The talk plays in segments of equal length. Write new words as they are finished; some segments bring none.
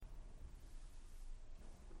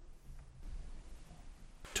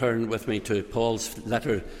turn with me to Paul's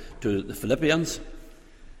letter to the Philippians,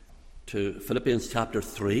 to Philippians chapter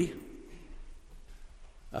 3.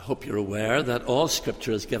 I hope you're aware that all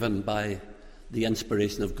Scripture is given by the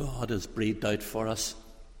inspiration of God, is breathed out for us.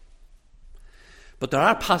 But there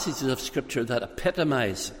are passages of Scripture that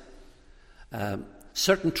epitomize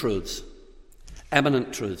certain truths,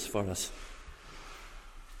 eminent truths for us.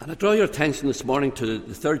 And I draw your attention this morning to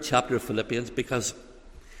the 3rd chapter of Philippians, because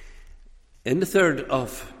in the 3rd of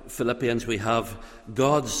Philippians we have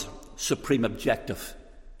God's supreme objective.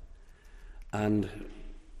 And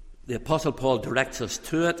the Apostle Paul directs us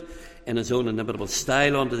to it in his own inimitable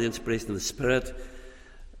style under the inspiration of the Spirit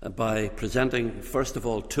by presenting, first of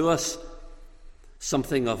all, to us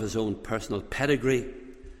something of his own personal pedigree,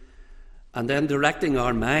 and then directing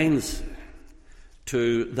our minds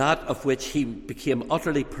to that of which he became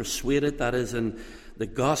utterly persuaded, that is, in the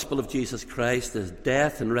gospel of Jesus Christ, the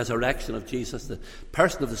death and resurrection of Jesus, the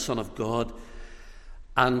person of the Son of God.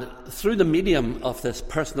 And through the medium of this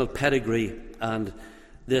personal pedigree and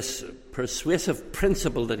this persuasive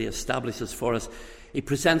principle that he establishes for us, he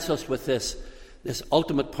presents us with this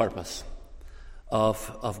ultimate purpose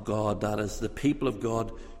of God, that is, the people of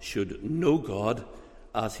God should know God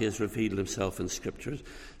as he has revealed himself in Scriptures.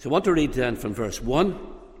 So I want to read then from verse 1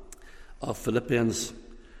 of Philippians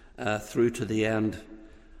through to the end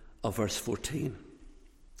of verse 14.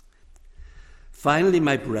 Finally,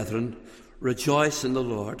 my brethren, rejoice in the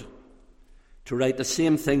Lord. To write the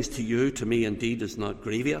same things to you, to me indeed is not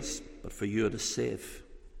grievous, but for you it is safe.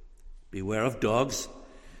 Beware of dogs,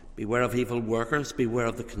 beware of evil workers, beware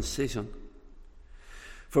of the concision.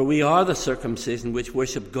 For we are the circumcision which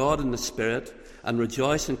worship God in the Spirit, and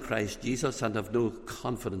rejoice in Christ Jesus, and have no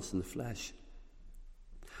confidence in the flesh.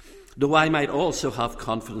 Though I might also have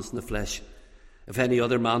confidence in the flesh, if any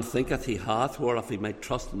other man thinketh he hath, whereof he might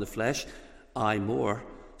trust in the flesh, I more,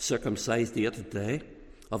 circumcised the 8th day,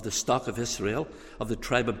 of the stock of Israel, of the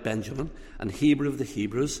tribe of Benjamin, and Hebrew of the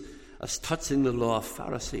Hebrews, as touching the law of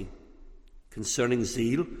Pharisee, concerning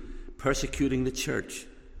zeal, persecuting the church,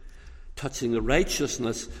 touching the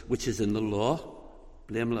righteousness which is in the law,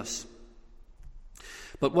 blameless.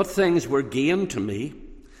 But what things were gain to me,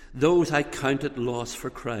 those I counted loss for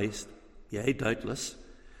Christ, yea, doubtless.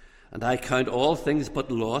 And I count all things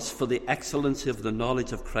but loss for the excellency of the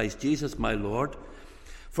knowledge of Christ Jesus my Lord,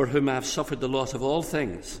 for whom I have suffered the loss of all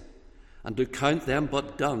things, and do count them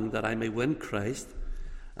but dung, that I may win Christ,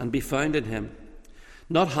 and be found in him,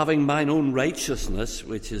 not having mine own righteousness,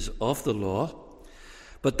 which is of the law,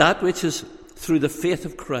 but that which is through the faith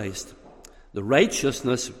of Christ, the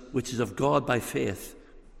righteousness which is of God by faith,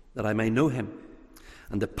 that I may know him,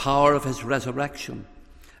 and the power of his resurrection,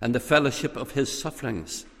 and the fellowship of his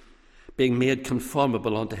sufferings, being made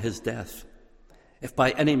conformable unto his death, if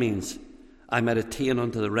by any means I might attain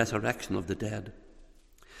unto the resurrection of the dead.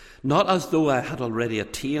 Not as though I had already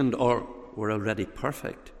attained or were already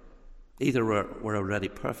perfect, either were already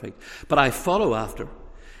perfect, but I follow after,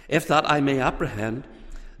 if that I may apprehend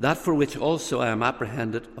that for which also I am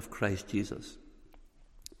apprehended of Christ Jesus.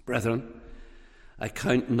 Brethren, I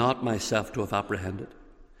count not myself to have apprehended,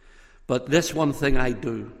 but this one thing I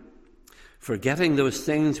do, forgetting those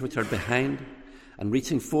things which are behind, and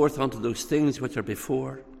reaching forth unto those things which are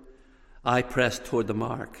before, I press toward the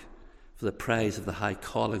mark for the prize of the high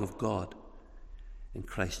calling of God in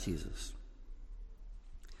Christ Jesus.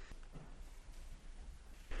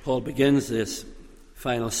 Paul begins this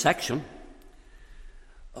final section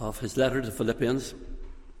of his letter to the Philippians,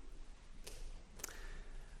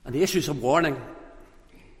 and he issues a warning.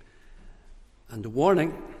 And the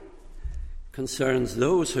warning concerns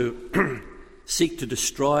those who seek to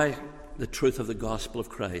destroy the truth of the gospel of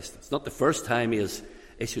Christ. It's not the first time he has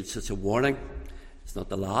issued such a warning. It's not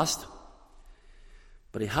the last.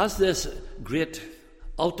 But he has this great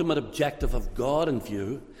ultimate objective of God in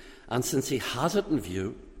view, and since he has it in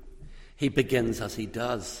view, he begins as he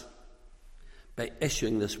does, by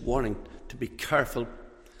issuing this warning to be careful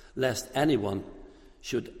lest anyone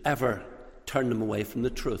should ever turn them away from the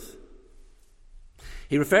truth.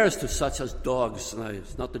 He refers to such as dogs. Now,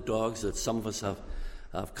 it's not the dogs that some of us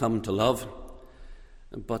have come to love,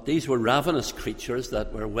 but these were ravenous creatures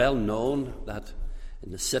that were well known, that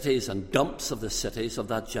in the cities and dumps of the cities of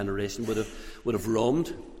that generation would have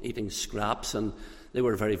roamed, eating scraps, and they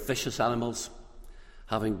were very vicious animals,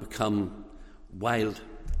 having become wild.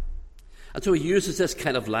 And so he uses this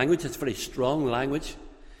kind of language. It's very strong language.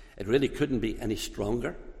 It really couldn't be any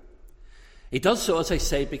stronger. He does so, as I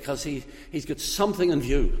say, because he's got something in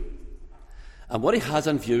view. And what he has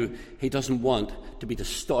in view, he doesn't want to be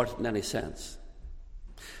distorted in any sense.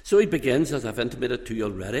 So he begins, as I've intimated to you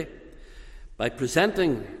already, By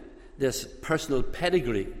presenting this personal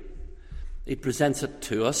pedigree, he presents it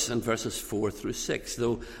to us in verses 4 through 6.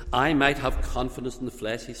 Though I might have confidence in the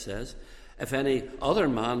flesh, he says, if any other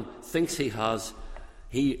man thinks he has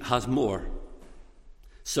more.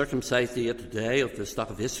 Circumcised the 8th day of the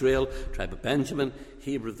stock of Israel, tribe of Benjamin,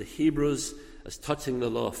 Hebrew of the Hebrews, as touching the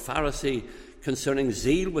law of Pharisee, concerning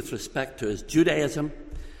zeal with respect to his Judaism,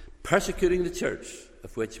 persecuting the church,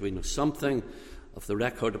 of which we know something of the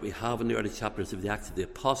record that we have in the early chapters of the Acts of the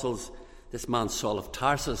Apostles. This man, Saul of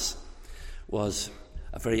Tarsus, was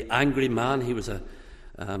a very angry man. He was the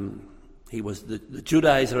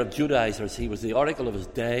Judaizer of Judaizers. He was the oracle of his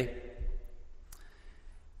day.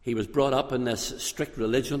 He was brought up in this strict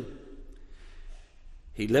religion.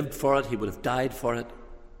 He lived for it. He would have died for it.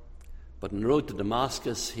 But on the road to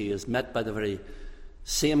Damascus, he is met by the very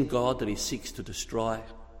same God that he seeks to destroy.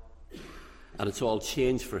 And it's all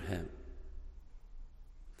changed for him.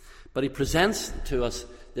 But he presents to us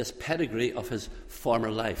this pedigree of his former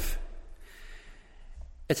life.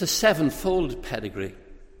 It's a sevenfold pedigree.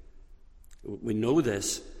 We know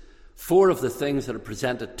this. 4 of the things that are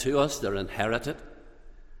presented to us, they're inherited.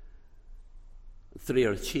 3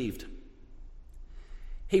 are achieved.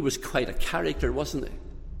 He was quite a character, wasn't he?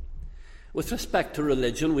 With respect to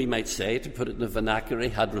religion, we might say, to put it in the vernacular, he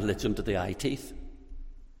had religion to the eye teeth.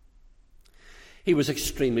 He was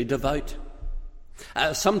extremely devout.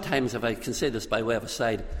 Sometimes, if I can say this by way of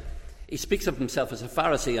aside, he speaks of himself as a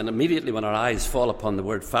Pharisee, and immediately when our eyes fall upon the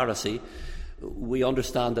word Pharisee, we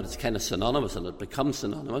understand that it's kind of synonymous, and it becomes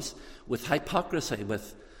synonymous with hypocrisy,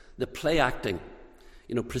 with the play acting,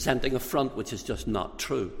 presenting a front which is just not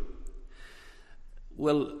true.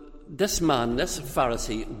 Well, this man, this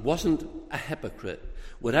Pharisee, wasn't a hypocrite.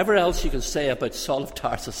 Whatever else you can say about Saul of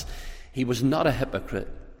Tarsus, he was not a hypocrite.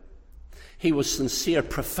 He was sincere,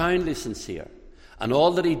 profoundly sincere. And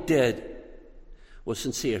all that he did was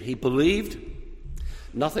sincere. He believed.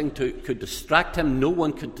 Nothing could distract him. No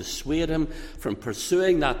one could dissuade him from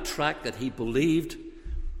pursuing that track that he believed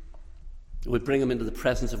would bring him into the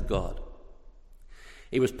presence of God.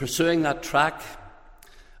 He was pursuing that track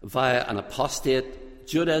via an apostate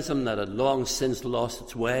Judaism that had long since lost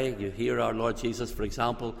its way. You hear our Lord Jesus, for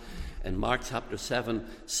example, in Mark chapter 7,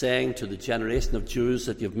 saying to the generation of Jews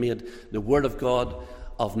that you've made the word of God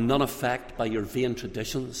of none effect by your vain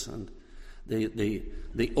traditions. And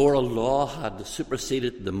the oral law had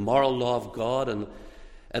superseded the moral law of God, and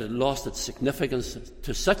it had lost its significance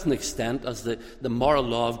to such an extent as the moral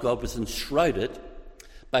law of God was enshrouded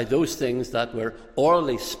by those things that were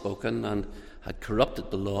orally spoken and had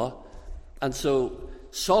corrupted the law. And so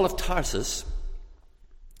Saul of Tarsus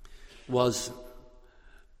was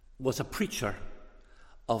a preacher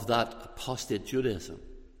of that apostate Judaism.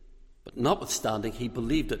 But notwithstanding, he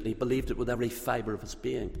believed it, and he believed it with every fibre of his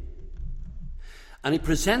being. And he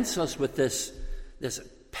presents us with this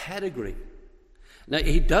pedigree. Now,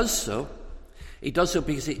 he does so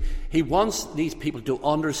because he wants these people to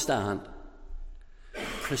understand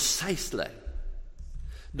precisely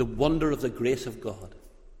the wonder of the grace of God.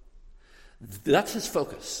 That's his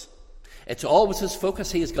focus. It's always his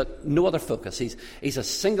focus. He has got no other focus. He's a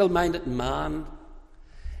single-minded man.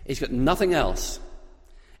 He's got nothing else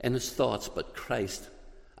in his thoughts but Christ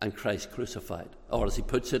and Christ crucified. Or as he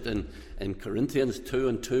puts it in Corinthians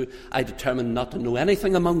 2:2, I determined not to know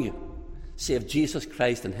anything among you save Jesus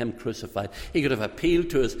Christ and him crucified. He could have appealed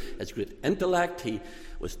to his great intellect. He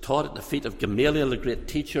was taught at the feet of Gamaliel, a great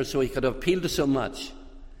teacher, so he could have appealed to so much.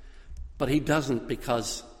 But he doesn't,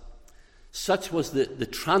 because such was the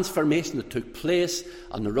transformation that took place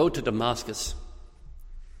on the road to Damascus,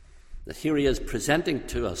 that here he is presenting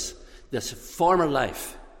to us this former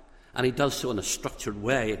life, and he does so in a structured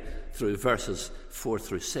way through verses 4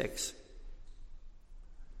 through 6.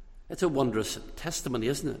 It's a wondrous testimony,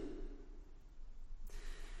 isn't it?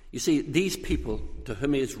 You see, these people to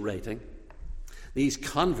whom he is writing, these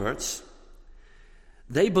converts,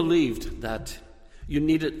 they believed that you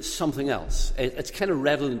needed something else. It's kind of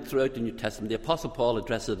redolent throughout the New Testament. The Apostle Paul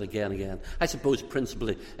addresses it again and again. I suppose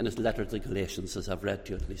principally in his letter to the Galatians, as I've read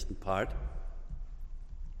to you, at least in part.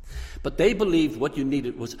 But they believed what you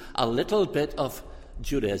needed was a little bit of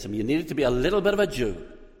Judaism. You needed to be a little bit of a Jew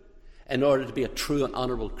in order to be a true and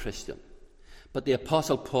honourable Christian. But the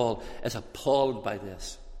Apostle Paul is appalled by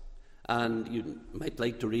this. And you might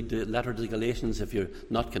like to read the letter to the Galatians if you're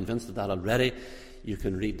not convinced of that already. You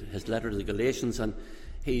can read his letter to the Galatians, and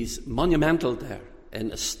he's monumental there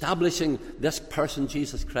in establishing this person,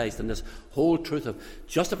 Jesus Christ, and this whole truth of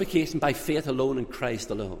justification by faith alone in Christ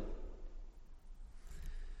alone.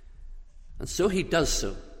 And so he does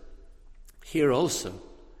so here also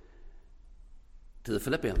to the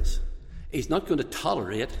Philippians. He's not going to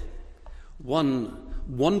tolerate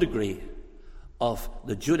one degree of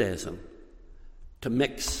the Judaism to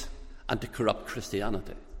mix and to corrupt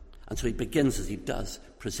Christianity. And so he begins, as he does,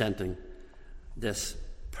 presenting this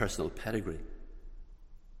personal pedigree.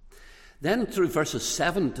 Then through verses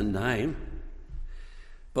 7 to 9,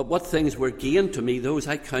 but what things were gained to me, those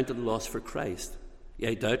I counted loss for Christ.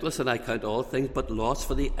 Yea, doubtless, and I count all things but loss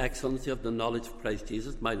for the excellency of the knowledge of Christ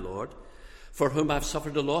Jesus, my Lord, for whom I have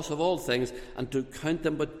suffered the loss of all things, and to count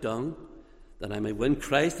them but dung, that I may win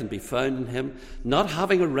Christ and be found in him, not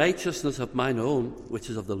having a righteousness of mine own, which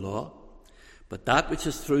is of the law, but that which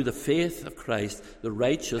is through the faith of Christ, the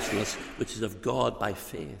righteousness which is of God by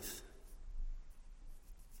faith.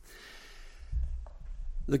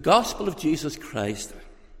 The gospel of Jesus Christ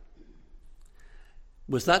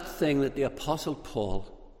was that thing that the Apostle Paul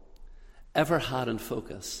ever had in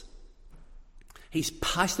focus. He's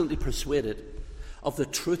passionately persuaded of the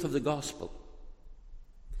truth of the gospel,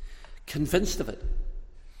 convinced of it.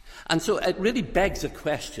 And so it really begs a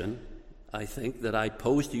question, I think, that I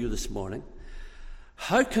pose to you this morning.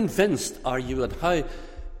 How convinced are you and how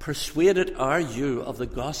persuaded are you of the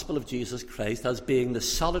gospel of Jesus Christ as being the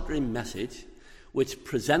solitary message which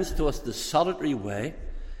presents to us the solitary way,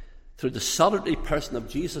 through the solitary person of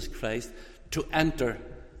Jesus Christ, to enter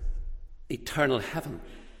eternal heaven?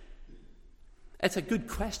 It's a good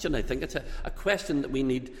question, I think. It's a question that we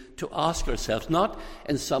need to ask ourselves, not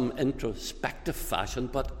in some introspective fashion,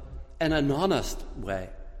 but in an honest way.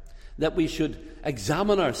 That we should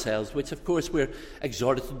examine ourselves, which of course we're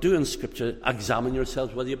exhorted to do in Scripture. Examine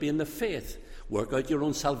yourselves whether you be in the faith. Work out your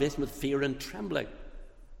own salvation with fear and trembling.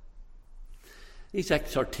 These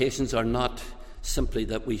exhortations are not simply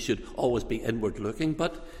that we should always be inward looking,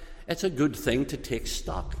 but it's a good thing to take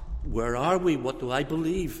stock. Where are we? What do I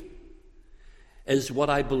believe? Is what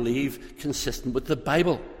I believe consistent with the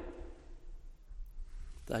Bible?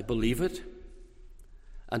 Do I believe it?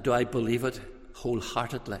 And do I believe it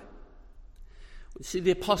wholeheartedly? See,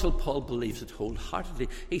 the Apostle Paul believes it wholeheartedly.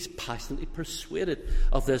 He's passionately persuaded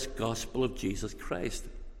of this gospel of Jesus Christ.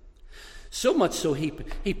 So much so he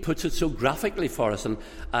puts it so graphically for us. And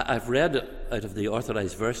I've read out of the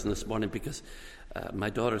Authorized Version this morning because my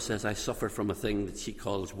daughter says I suffer from a thing that she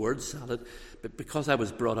calls word salad. But because I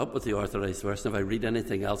was brought up with the Authorized Version, if I read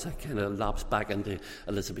anything else, I kind of lapse back into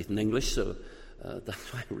Elizabethan English. So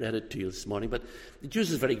that's why I read it to you this morning. But it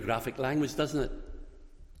uses very graphic language, doesn't it?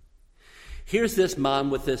 Here's this man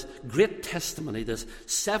with this great testimony, this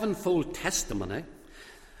sevenfold testimony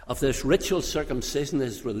of this ritual circumcision,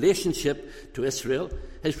 his relationship to Israel,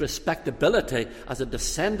 his respectability as a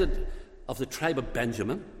descendant of the tribe of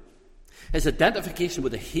Benjamin, his identification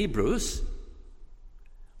with the Hebrews.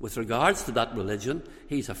 With regards to that religion,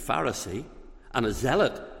 he's a Pharisee and a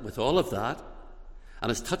zealot with all of that, and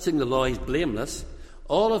as touching the law, he's blameless.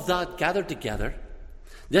 All of that gathered together.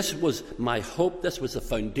 This was my hope. This was the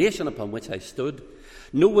foundation upon which I stood.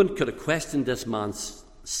 No one could have questioned this man's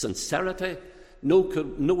sincerity. No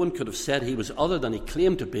one could have said he was other than he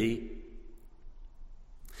claimed to be.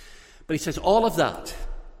 But he says all of that,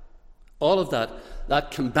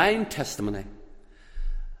 that combined testimony,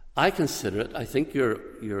 I consider it, I think your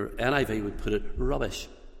NIV would put it, rubbish.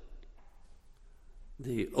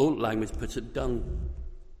 The old language puts it dung.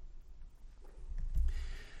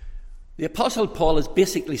 The Apostle Paul is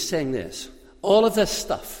basically saying this. All of this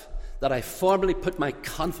stuff that I formerly put my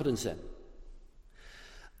confidence in,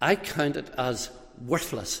 I count it as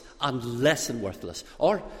worthless and less than worthless.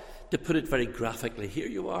 Or, to put it very graphically, here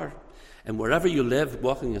you are, and wherever you live,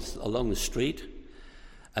 walking along the street,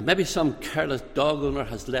 and maybe some careless dog owner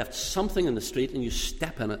has left something in the street and you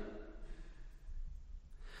step in it.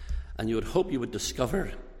 And you would hope you would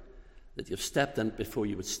discover that you've stepped in before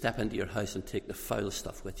you would step into your house and take the foul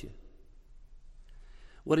stuff with you.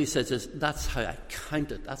 What he says is, that's how I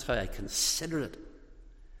count it. That's how I consider it.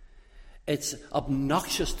 It's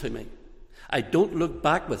obnoxious to me. I don't look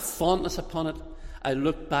back with fondness upon it. I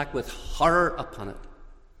look back with horror upon it.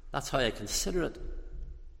 That's how I consider it.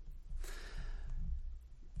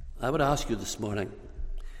 I would ask you this morning,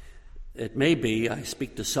 it may be I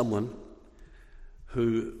speak to someone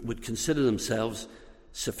who would consider themselves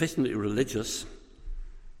sufficiently religious,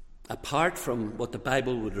 apart from what the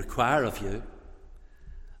Bible would require of you,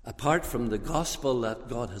 apart from the gospel that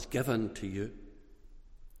God has given to you.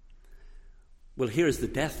 Well, here's the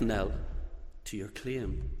death knell to your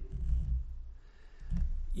claim.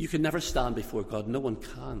 You can never stand before God. No one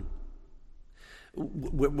can.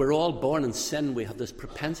 We're all born in sin. We have this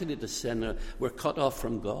propensity to sin. We're cut off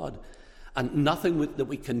from God. And nothing that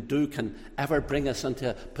we can do can ever bring us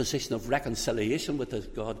into a position of reconciliation with this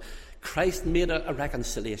God. Christ made a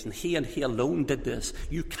reconciliation. He and He alone did this.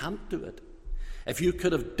 You can't do it. If you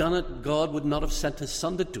could have done it, God would not have sent His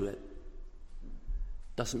Son to do it.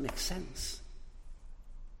 Doesn't make sense.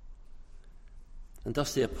 And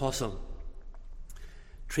thus the apostle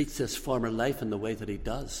treats this former life in the way that he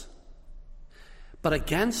does. But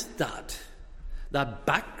against that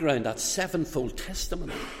background, that sevenfold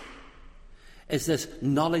testimony, is this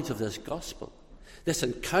knowledge of this gospel, this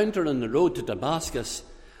encounter on the road to Damascus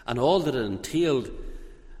and all that it entailed.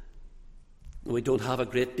 We don't have a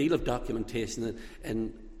great deal of documentation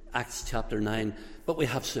in Acts chapter 9, but we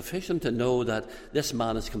have sufficient to know that this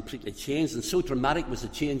man is completely changed, and so dramatic was the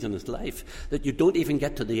change in his life that you don't even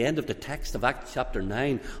get to the end of the text of Acts chapter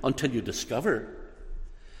 9 until you discover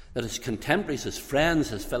that his contemporaries, his friends,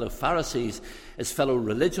 his fellow Pharisees, his fellow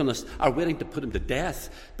religionists are waiting to put him to death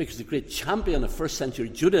because the great champion of first century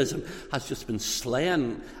Judaism has just been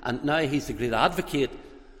slain, and now he's the great advocate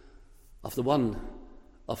of the one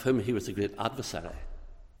of whom he was the great adversary.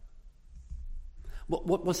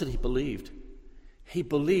 What was it he believed? He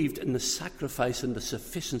believed in the sacrifice and the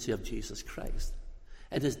sufficiency of Jesus Christ,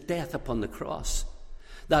 in his death upon the cross.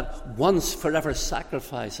 That once forever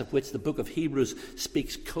sacrifice of which the book of Hebrews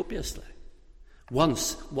speaks copiously.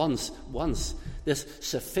 Once. This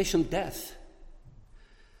sufficient death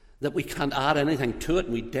that we can't add anything to it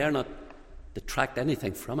and we dare not detract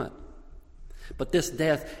anything from it. But this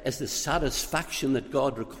death is the satisfaction that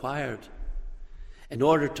God required in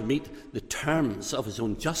order to meet the terms of his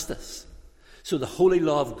own justice. So the holy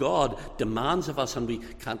law of God demands of us, and we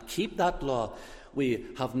can't keep that law. We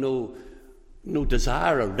have no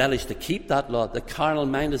desire or relish to keep that law. The carnal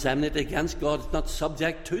mind is enmity against God. It's not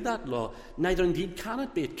subject to that law. Neither indeed can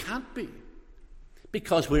it be. It can't be.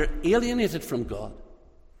 Because we're alienated from God.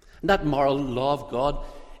 And that moral law of God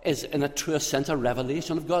is, in a true sense, a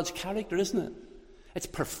revelation of God's character, isn't it? It's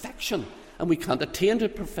perfection. And we can't attain to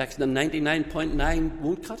perfection, and 99.9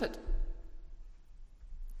 won't cut it.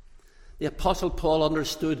 The Apostle Paul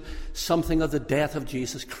understood something of the death of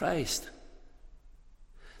Jesus Christ.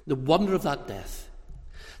 The wonder of that death,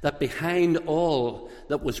 that behind all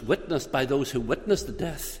that was witnessed by those who witnessed the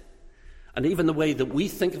death, and even the way that we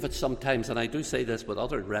think of it sometimes, and I do say this with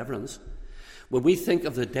utter reverence, when we think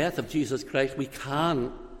of the death of Jesus Christ, we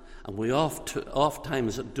can, and we oft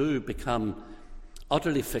times do, become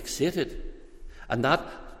utterly fixated, and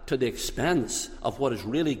that to the expense of what is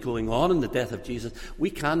really going on in the death of Jesus. We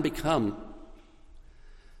can become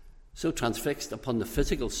so transfixed upon the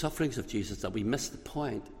physical sufferings of Jesus that we miss the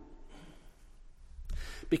point.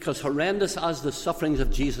 Because horrendous as the sufferings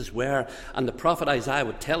of Jesus were, and the prophet Isaiah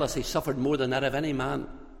would tell us he suffered more than that of any man,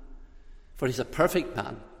 for he's a perfect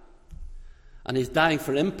man, and he's dying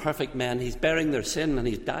for imperfect men. He's bearing their sin and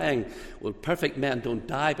he's dying. Well, perfect men don't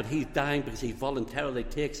die, but he's dying because he voluntarily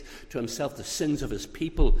takes to himself the sins of his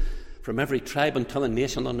people from every tribe and tongue and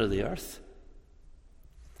nation under the earth.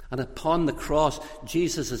 And upon the cross,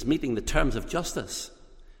 Jesus is meeting the terms of justice.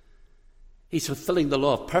 He's fulfilling the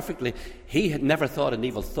law perfectly. He had never thought an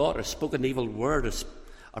evil thought or spoken an evil word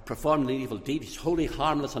or performed an evil deed. He's wholly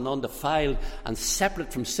harmless and undefiled and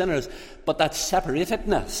separate from sinners. But that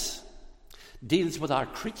separatedness deals with our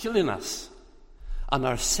creatureliness and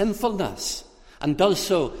our sinfulness, and does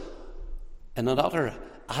so in an utter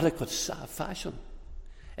adequate fashion.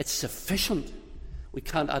 It's sufficient. We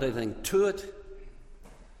can't add anything to it.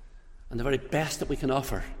 And the very best that we can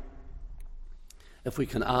offer, if we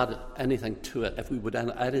can add anything to it, if we would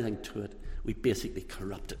add anything to it, we basically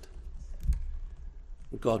corrupt it.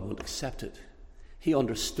 God won't accept it. He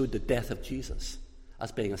understood the death of Jesus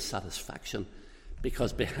as being a satisfaction,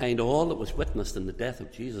 because behind all that was witnessed in the death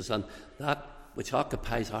of Jesus, and that which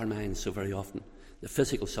occupies our minds so very often, the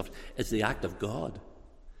physical suffering, is the act of God.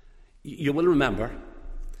 You will remember,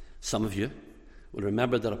 some of you will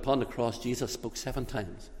remember that upon the cross Jesus spoke 7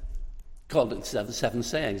 times. Called it seven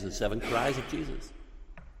sayings and 7 cries of Jesus.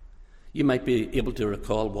 You might be able to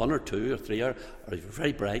recall 1 or 2 or 3, or if you're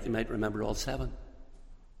very bright, you might remember all 7.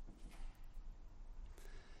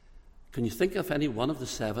 Can you think of any one of the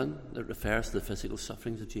 7 that refers to the physical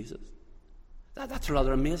sufferings of Jesus? That's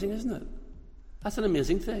rather amazing, isn't it? That's an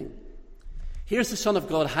amazing thing. Here's the Son of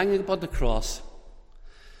God hanging upon the cross,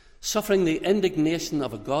 suffering the indignation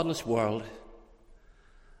of a godless world,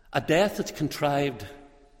 a death that's contrived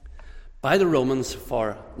by the Romans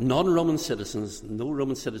for non-Roman citizens. No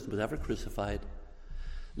Roman citizen was ever crucified.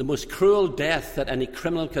 The most cruel death that any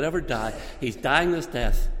criminal could ever die. He's dying this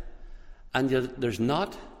death, and there's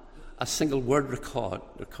not a single word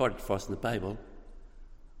recorded for us in the Bible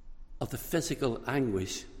of the physical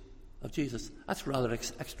anguish of Jesus. That's rather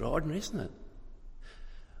extraordinary, isn't it?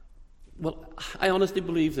 Well, I honestly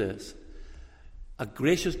believe this. A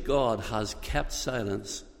gracious God has kept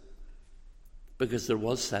silence because there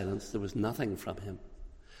was silence. There was nothing from him.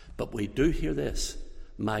 But we do hear this.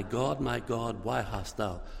 My God, why hast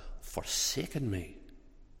thou forsaken me?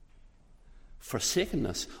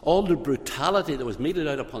 Forsakenness. All the brutality that was meted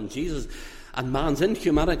out upon Jesus and man's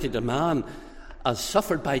inhumanity to man as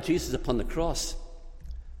suffered by Jesus upon the cross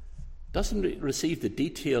doesn't receive the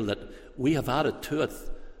detail that we have added to it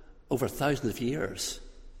over thousands of years.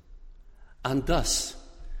 And thus,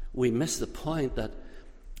 we miss the point that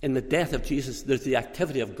in the death of Jesus, there's the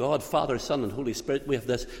activity of God, Father, Son, and Holy Spirit. We have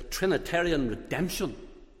this Trinitarian redemption,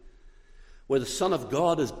 where the Son of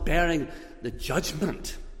God is bearing the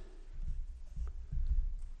judgment.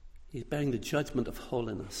 He's bearing the judgment of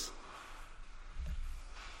holiness.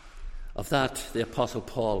 Of that, the Apostle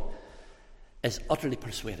Paul is utterly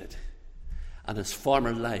persuaded. And his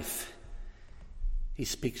former life, he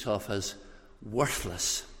speaks of as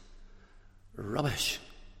worthless rubbish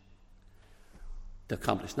to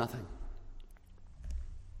accomplish nothing.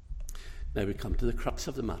 Now we come to the crux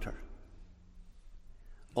of the matter.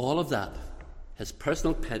 All of that, his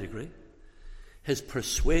personal pedigree, his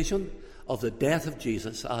persuasion of the death of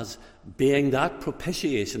Jesus as being that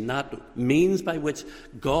propitiation, that means by which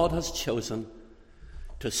God has chosen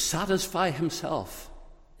to satisfy himself,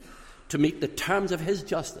 to meet the terms of his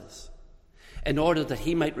justice, in order that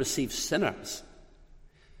he might receive sinners.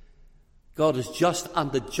 God is just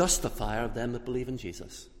and the justifier of them that believe in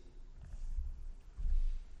Jesus.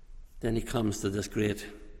 Then he comes to this great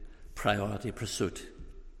priority pursuit,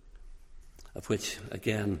 of which,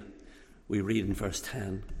 again, we read in verse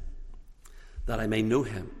 10, that I may know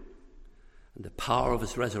him and the power of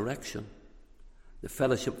his resurrection, the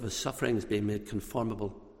fellowship of his sufferings, being made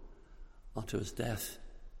conformable unto his death,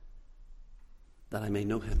 that I may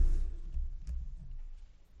know him.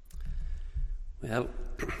 Well,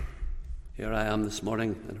 here I am this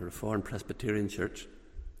morning in a Reformed Presbyterian church.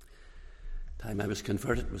 The time I was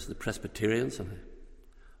converted was the Presbyterians, and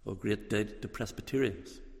I owe a great deal to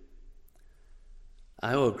Presbyterians.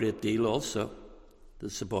 I owe a great deal also to the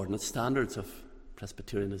subordinate standards of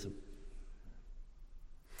Presbyterianism.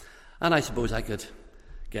 And I suppose I could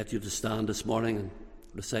get you to stand this morning and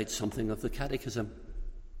recite something of the Catechism.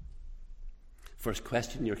 First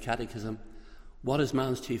question in your Catechism: what is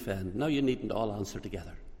man's chief end? Now you needn't all answer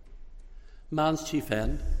together. Man's chief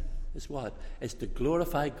end is what? It's to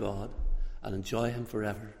glorify God and enjoy him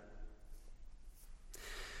forever.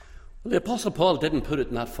 Well, the Apostle Paul didn't put it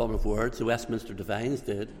in that form of words. The Westminster Divines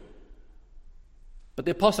did. But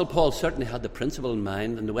the Apostle Paul certainly had the principle in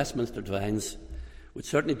mind, and the Westminster Divines would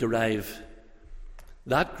certainly derive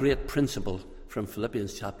that great principle from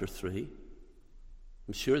Philippians chapter 3.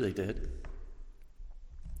 I'm sure they did.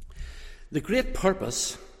 The great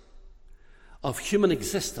purpose of human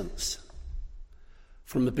existence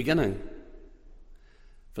from the beginning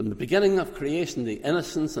of creation, the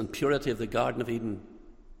innocence and purity of the Garden of Eden,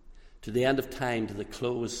 to the end of time, to the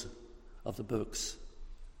close of the books,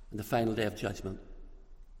 and the final day of judgment,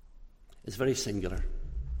 is very singular.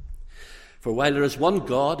 For while there is one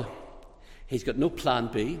God, he's got no plan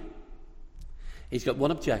B. He's got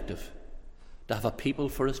one objective: to have a people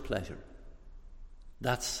for his pleasure.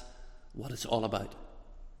 That's what it's all about.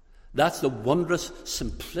 That's the wondrous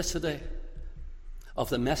simplicity of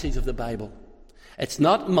the message of the Bible. It's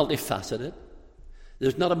not multifaceted.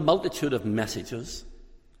 There's not a multitude of messages.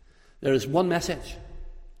 There is one message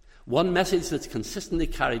that's consistently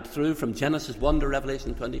carried through from Genesis 1 to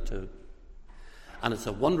Revelation 22. And it's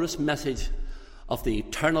a wondrous message of the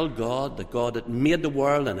eternal God, the God that made the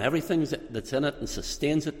world and everything that's in it and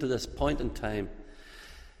sustains it to this point in time.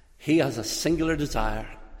 He has a singular desire,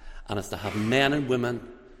 and it's to have men and women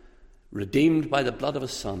redeemed by the blood of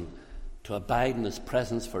his Son to abide in his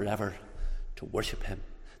presence forever, to worship him,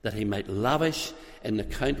 that he might lavish in the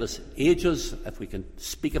countless ages, if we can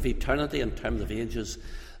speak of eternity in terms of ages,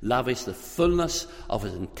 lavish the fullness of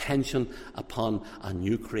his intention upon a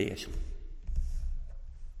new creation.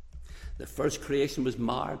 The first creation was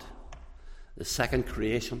marred. The second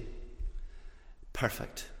creation,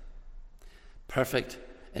 perfect. Perfect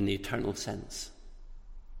in the eternal sense.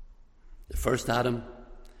 The first Adam,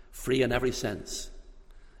 free in every sense.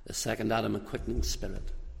 The second Adam, a quickening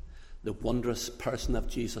spirit. The wondrous person of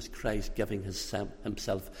Jesus Christ giving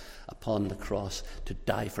himself upon the cross to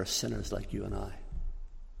die for sinners like you and I,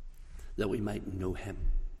 that we might know him.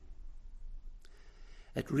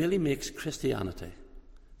 It really makes Christianity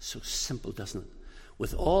so simple, doesn't it?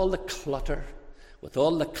 With all the clutter, with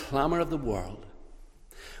all the clamour of the world,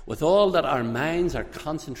 with all that our minds are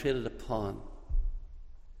concentrated upon,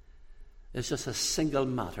 is just a single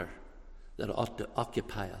matter that ought to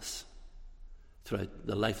occupy us throughout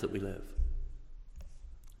the life that we live.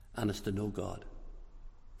 And it's to know God.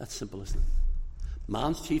 That's simple, isn't it?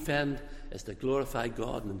 Man's chief end is to glorify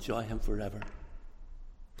God and enjoy Him forever.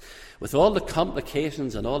 With all the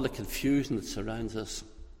complications and all the confusion that surrounds us,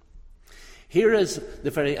 here is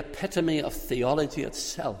the very epitome of theology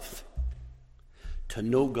itself: to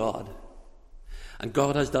know God. And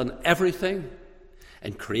God has done everything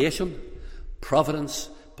in creation, providence,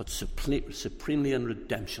 but supremely in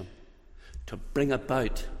redemption, to bring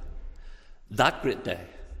about that great day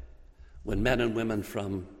when men and women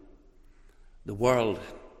from the world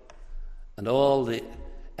and all the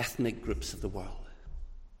ethnic groups of the world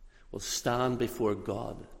will stand before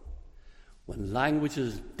God, when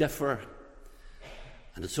languages differ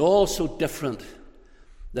and it's all so different.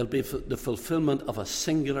 There'll be the fulfillment of a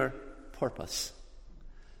singular purpose,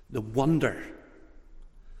 the wonder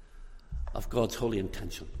of God's holy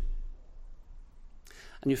intention.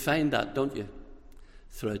 And you find that, don't you,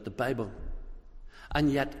 throughout the Bible.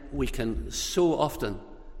 And yet we can so often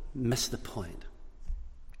miss the point.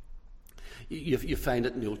 You find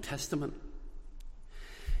it in the Old Testament.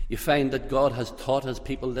 You find that God has taught His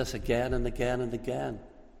people this again and again and again.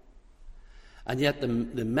 And yet the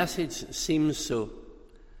message seems so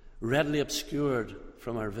readily obscured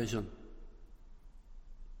from our vision.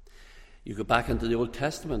 You go back into the Old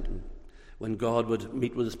Testament, when God would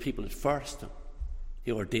meet with His people at first,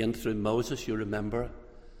 He ordained through Moses, you remember,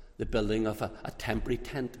 the building of a temporary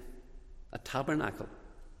tent, a tabernacle.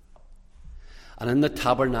 And in the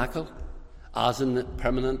tabernacle, as in the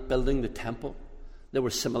permanent building, the temple, there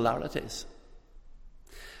were similarities.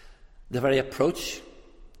 The very approach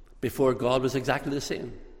before God was exactly the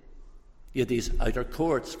same. You had these outer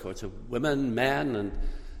courts of women, men, and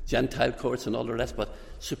Gentile courts and all the rest, but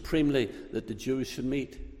supremely that the Jews should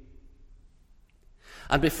meet.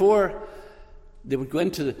 And before they would go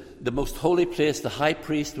into the most holy place, the high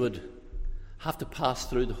priest would have to pass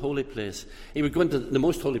through the holy place. He would go into the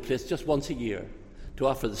most holy place just once a year to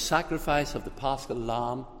offer the sacrifice of the Paschal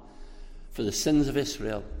lamb for the sins of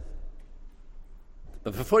Israel.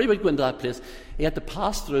 But before he would go into that place, he had to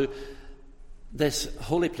pass through this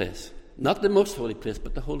holy place. Not the most holy place,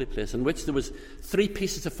 but the holy place, in which there was 3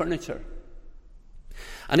 pieces of furniture.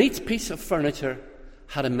 And each piece of furniture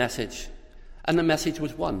had a message. And the message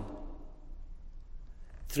was one.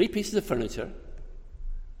 3 pieces of furniture,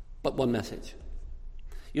 but one message.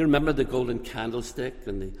 You remember the golden candlestick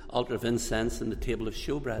and the altar of incense and the table of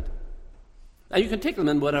showbread. Now you can take them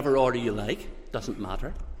in whatever order you like. Doesn't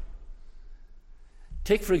matter.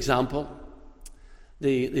 Take, for example,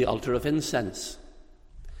 the altar of incense.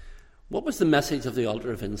 What was the message of the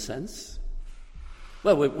altar of incense?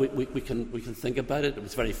 Well, we can think about it. It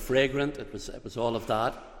was very fragrant. It was all of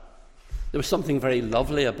that. There was something very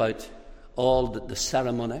lovely about all the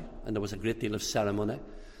ceremony, and there was a great deal of ceremony.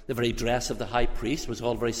 The very dress of the high priest was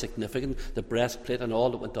all very significant, the breastplate and all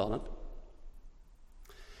that went on it.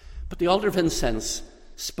 But the altar of incense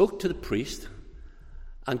spoke to the priest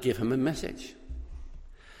and gave him a message.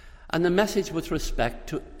 And the message with respect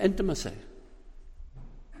to intimacy.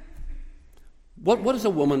 What does a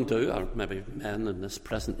woman do, or maybe men in this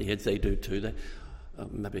present age, they do too.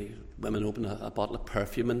 Maybe women open a bottle of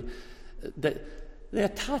perfume and they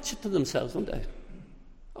attach it to themselves, don't they?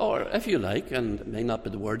 Or, if you like, and it may not be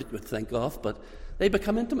the word you would think of, but they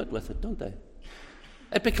become intimate with it, don't they?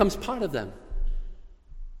 It becomes part of them.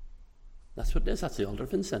 That's what it is. That's the altar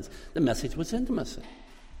of incense. The message was intimacy.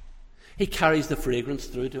 He carries the fragrance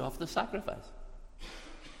through to offer the sacrifice.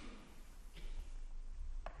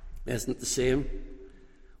 Isn't it the same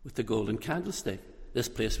with the golden candlestick? This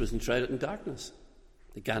place was enshrouded in darkness.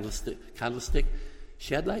 The candlestick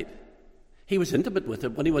shed light. He was intimate with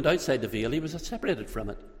it. When he went outside the veil, he was separated from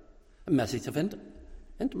it. A message of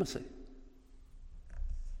intimacy.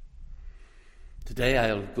 Today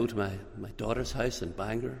I'll go to my daughter's house in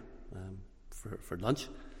Bangor for lunch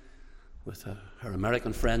with her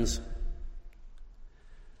American friends.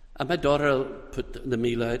 And my daughter will put the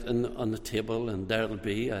meal out on the table, and there it'll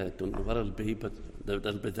be. I don't know what it'll be, but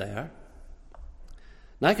it'll be there.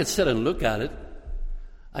 Now I could sit and look at it.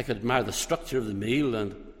 I could admire the structure of the meal,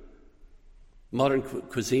 and modern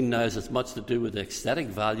cuisine now has as much to do with the aesthetic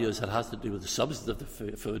value as it has to do with the substance of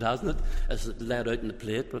the food, hasn't it? As it's laid out in the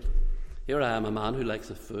plate. But here I am, a man who likes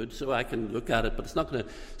the food, so I can look at it, but it's not going to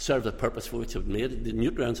serve the purpose for which it was made. The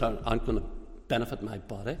nutrients aren't going to benefit my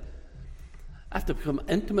body. I have to become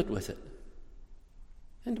intimate with it.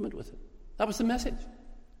 Intimate with it. That was the message.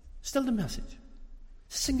 Still the message.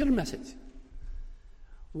 Singular message.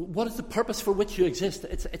 What is the purpose for which you exist?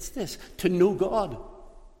 It's this, to know God,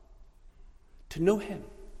 to know him.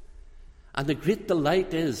 And the great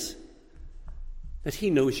delight is that he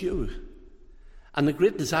knows you. And the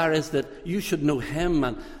great desire is that you should know him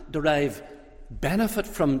and derive benefit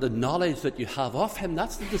from the knowledge that you have of him.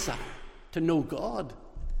 That's the desire, to know God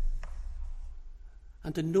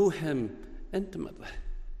and to know him intimately.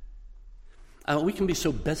 And we can be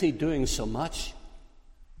so busy doing so much.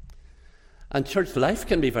 And church life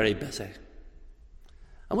can be very busy.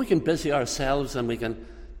 And we can busy ourselves and we can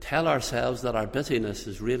tell ourselves that our busyness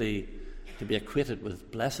is really to be equated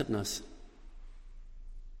with blessedness.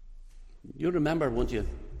 You remember, won't you,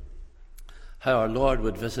 how our Lord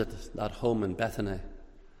would visit that home in Bethany,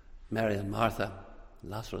 Mary and Martha,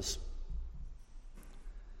 Lazarus.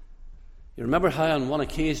 You remember how on one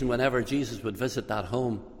occasion, whenever Jesus would visit that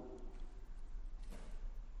home,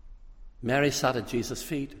 Mary sat at Jesus'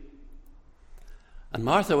 feet. And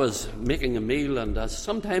Martha was making a meal, and as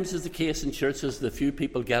sometimes is the case in churches, the few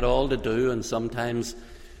people get all to do, and sometimes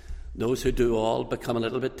those who do all become a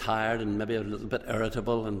little bit tired and maybe a little bit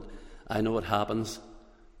irritable, and I know what happens.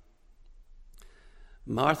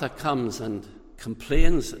 Martha comes and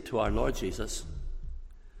complains to our Lord Jesus,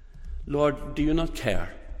 Lord, do you not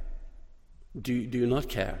care? Do you not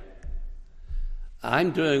care?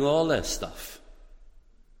 I'm doing all this stuff,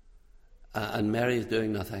 and Mary is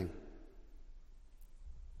doing nothing.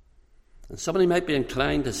 And somebody might be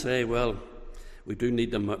inclined to say, well, we do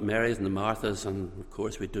need the Marys and the Marthas, and of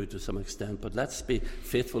course we do to some extent, but let's be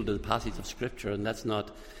faithful to the passage of Scripture and let's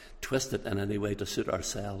not twist it in any way to suit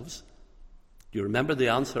ourselves. Do you remember the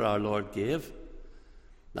answer our Lord gave?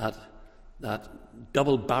 That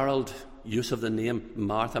double-barreled use of the name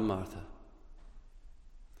Martha, Martha.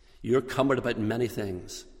 You're cumbered about many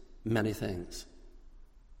things,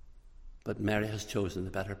 but Mary has chosen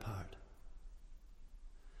the better part.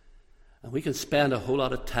 And we can spend a whole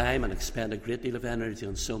lot of time and expend a great deal of energy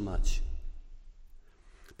on so much.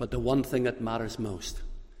 But the one thing that matters most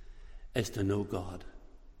is to know God.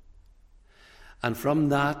 And from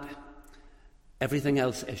that, everything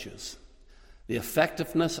else issues. The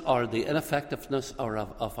effectiveness or the ineffectiveness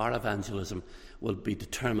of our evangelism will be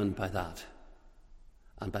determined by that,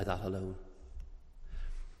 and by that alone.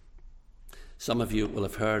 Some of you will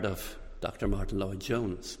have heard of Dr. Martin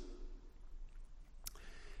Lloyd-Jones.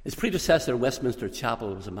 His predecessor in Westminster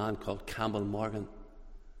Chapel was a man called Campbell Morgan.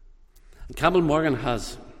 And Campbell Morgan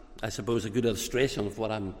has, I suppose, a good illustration of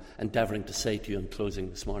what I'm endeavouring to say to you in closing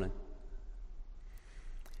this morning.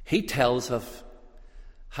 He tells of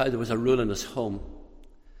how there was a rule in his home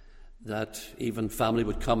that even family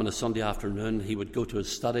would come on a Sunday afternoon, he would go to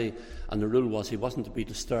his study, and the rule was he wasn't to be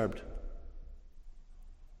disturbed.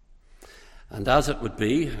 And as it would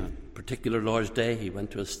be, a particular Lord's Day, he went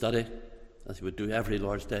to his study, as he would do every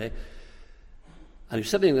Lord's Day. And he was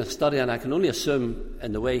sitting in his study, and I can only assume,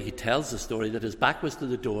 in the way he tells the story, that his back was to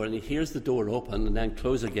the door, and he hears the door open and then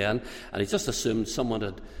close again, and he just assumed someone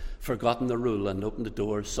had forgotten the rule and opened the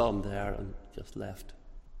door, saw him there, and just left.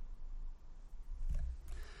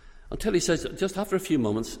 Until he says, just after a few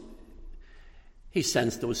moments, he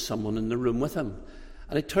sensed there was someone in the room with him.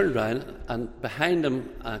 And he turned around, and behind him,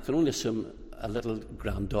 I can only assume, a little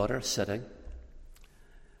granddaughter sitting,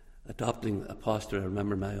 adopting a posture. I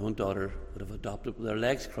remember my own daughter would have adopted with her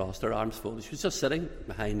legs crossed, her arms folded. She was just sitting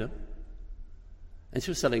behind him. And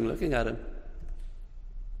she was sitting looking at him.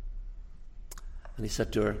 And he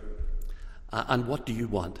said to her, and what do you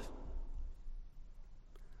want?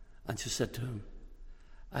 And she said to him,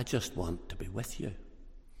 I just want to be with you.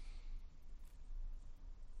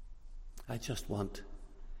 I just want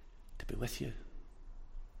to be with you.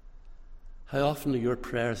 How often are your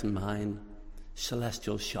prayers and mine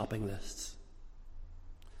celestial shopping lists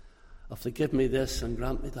of to give me this and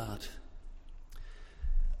grant me that?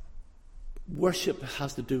 Worship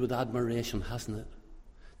has to do with admiration, hasn't it?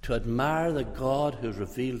 To admire the God who has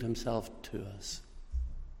revealed himself to us.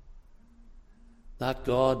 That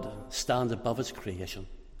God stands above his creation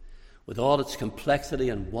with all its complexity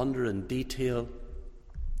and wonder and detail.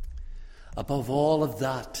 Above all of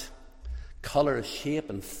that, colour, shape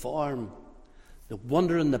and form, the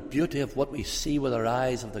wonder and the beauty of what we see with our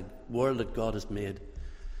eyes of the world that God has made,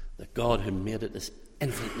 the God who made it is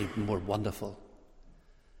infinitely more wonderful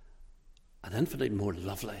and infinitely more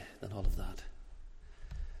lovely than all of that.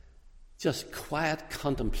 Just quiet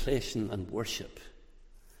contemplation and worship,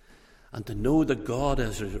 and to know that God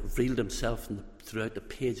has revealed himself throughout the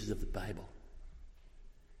pages of the Bible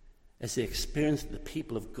is the experience that the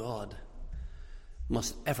people of God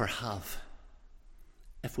must ever have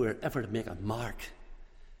if we're ever to make a mark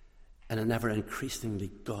in an ever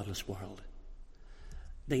increasingly godless world.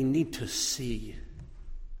 They need to see.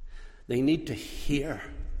 They need to hear.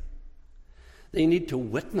 They need to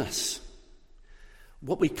witness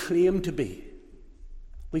what we claim to be.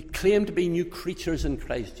 We claim to be new creatures in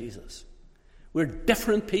Christ Jesus. We're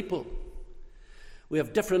different people. We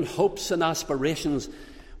have different hopes and aspirations.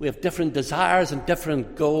 We have different desires and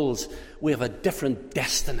different goals. We have a different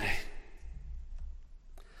destiny.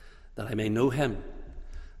 That I may know him,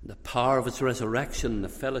 the power of his resurrection, the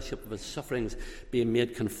fellowship of his sufferings, being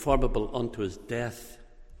made conformable unto his death.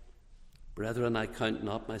 Brethren, I count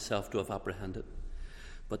not myself to have apprehended.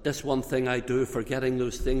 But this one thing I do, forgetting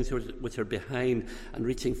those things which are behind and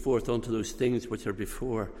reaching forth unto those things which are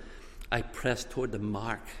before, I press toward the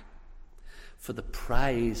mark for the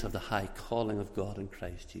prize of the high calling of God in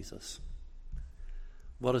Christ Jesus.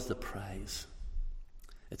 What is the prize?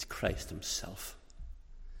 It's Christ himself,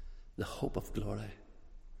 the hope of glory,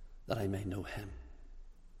 that I may know him.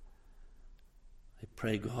 I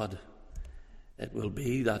pray, God, it will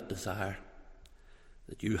be that desire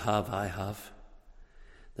that you have, I have,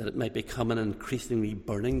 that it might become an increasingly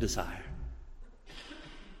burning desire,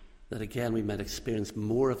 that again we might experience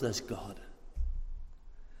more of this God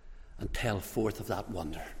and tell forth of that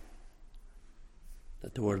wonder,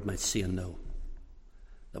 that the world might see and know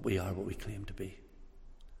that we are what we claim to be,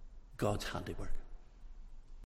 God's handiwork.